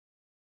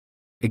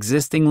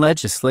Existing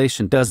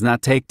legislation does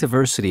not take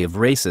diversity of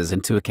races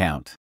into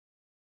account.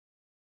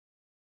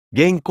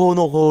 現行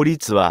の法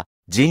律は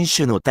人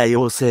種の多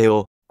様性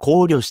を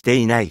考慮して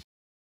いない。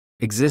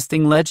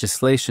Existing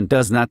legislation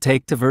does not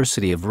take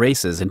diversity of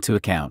races into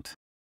account.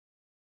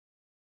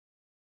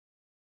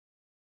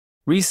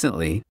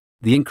 Recently,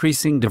 the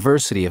increasing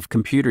diversity of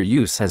computer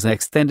use has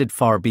extended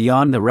far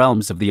beyond the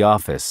realms of the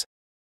office.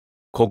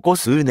 ここ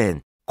数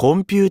年、コ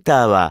ンピュー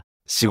ターは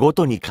仕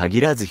事に限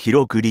らず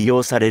広く利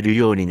用される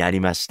ようになり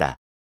ました。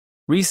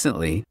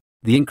Recently,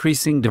 the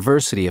increasing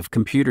diversity of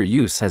computer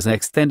use has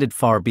extended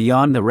far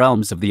beyond the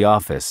realms of the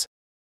office.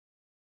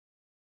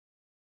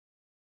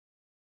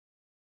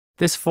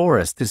 This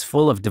forest is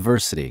full of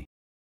diversity.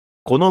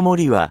 この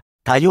森は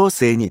多様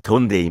性に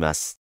富んでいま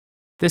す。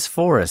This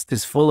forest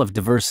is full of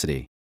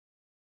diversity.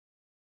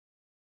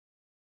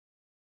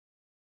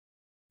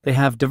 They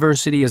have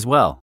diversity as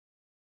well.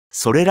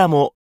 それら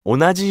も同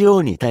じよ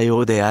うに多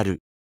様であ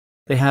る。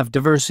They have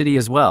diversity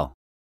as well.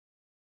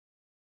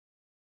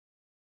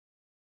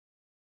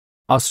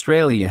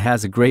 Australia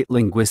has a great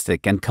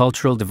linguistic and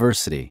cultural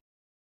diversity.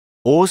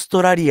 オース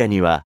トラリア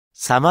には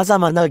様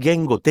々な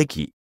言語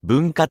的、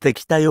文化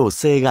的多様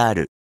性があ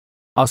る。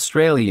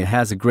Australia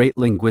has a great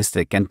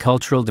linguistic and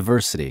cultural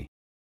diversity.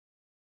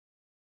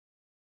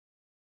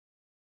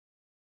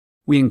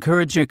 We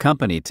encourage your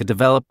company to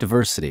develop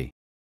diversity.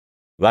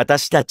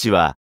 私たち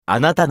はあ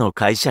なたの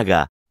会社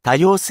が多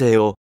様性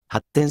を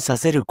発展さ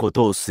せるこ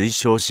とを推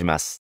奨しま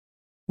す。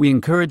We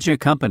encourage your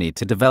company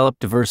to develop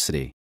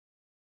diversity.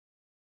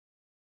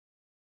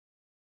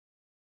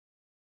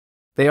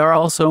 They are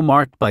also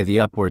marked by the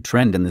upward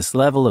trend in this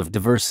level of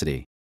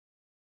diversity.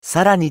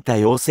 さらに多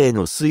様性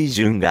の水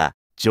準が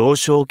上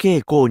昇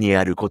傾向に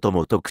あること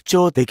も特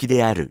徴的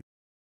である。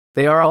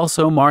They are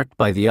also marked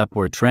by the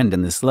upward trend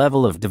in this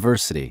level of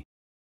diversity.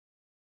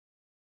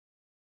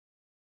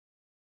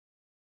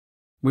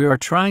 We are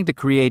trying to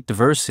create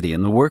diversity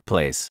in the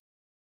workplace.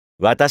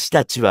 私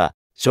たちは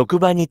職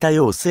場に多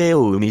様性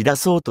を生み出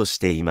そうとし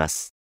ていま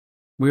す。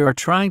We are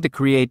trying to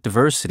create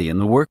diversity in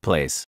the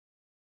workplace.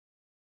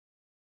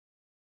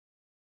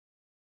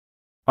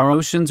 Our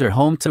oceans are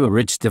home to a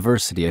rich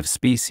diversity of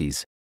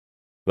species.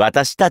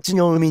 私たち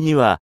の海に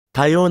は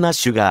多様な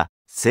種が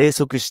生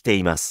息して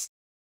います。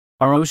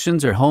Our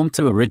oceans are home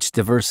to a rich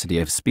diversity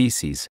of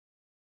species.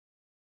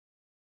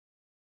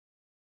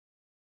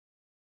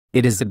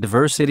 It is the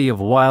diversity of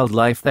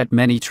wildlife that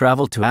many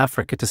travel to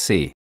Africa to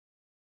see.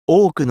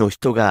 多くの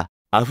人が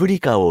アフリ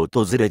カを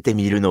訪れて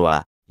みるの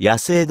は野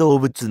生動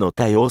物の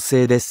多様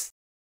性です。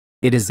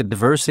It is the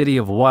diversity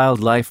of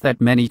wildlife that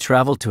many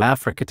travel to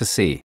Africa to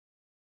see.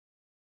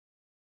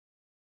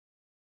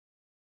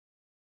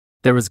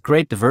 There is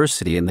great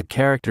diversity in the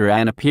character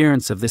and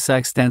appearance of this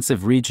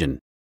extensive region.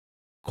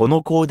 こ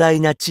の広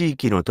大な地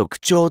域の特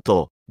徴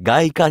と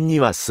外観に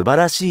は素晴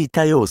らしい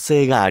多様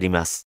性があり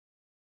ます。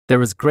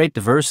There is great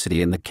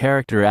diversity in the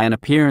character and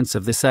appearance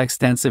of this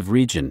extensive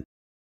region.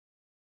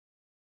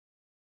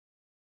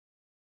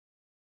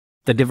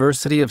 The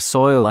diversity of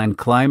soil and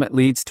climate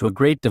leads to a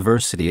great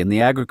diversity in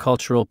the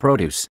agricultural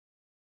produce.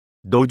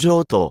 土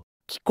壌と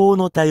気候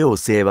の多様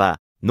性は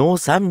農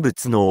産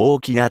物の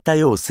大きな多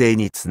様性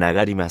につな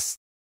がりま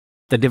す。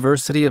The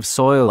diversity of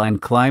soil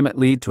and climate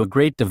lead to a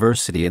great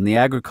diversity in the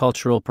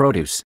agricultural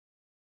produce.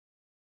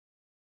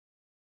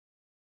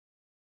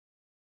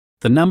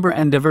 The number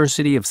and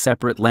diversity of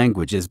separate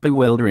language is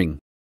bewildering.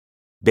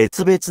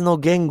 別々の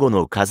言語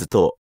の数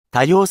と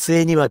多様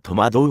性には戸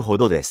惑うほ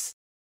どです。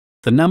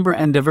The number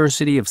and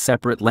diversity of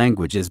separate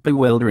language is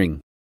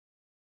bewildering.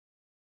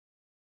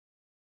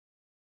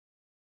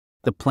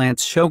 The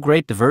plants show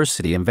great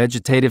diversity in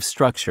vegetative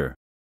structure.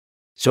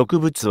 植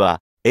物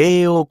は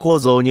栄養構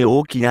造に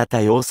大きな多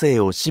様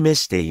性を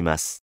示していま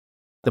す。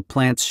The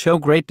plants show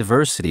great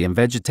diversity in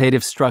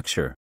vegetative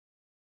structure.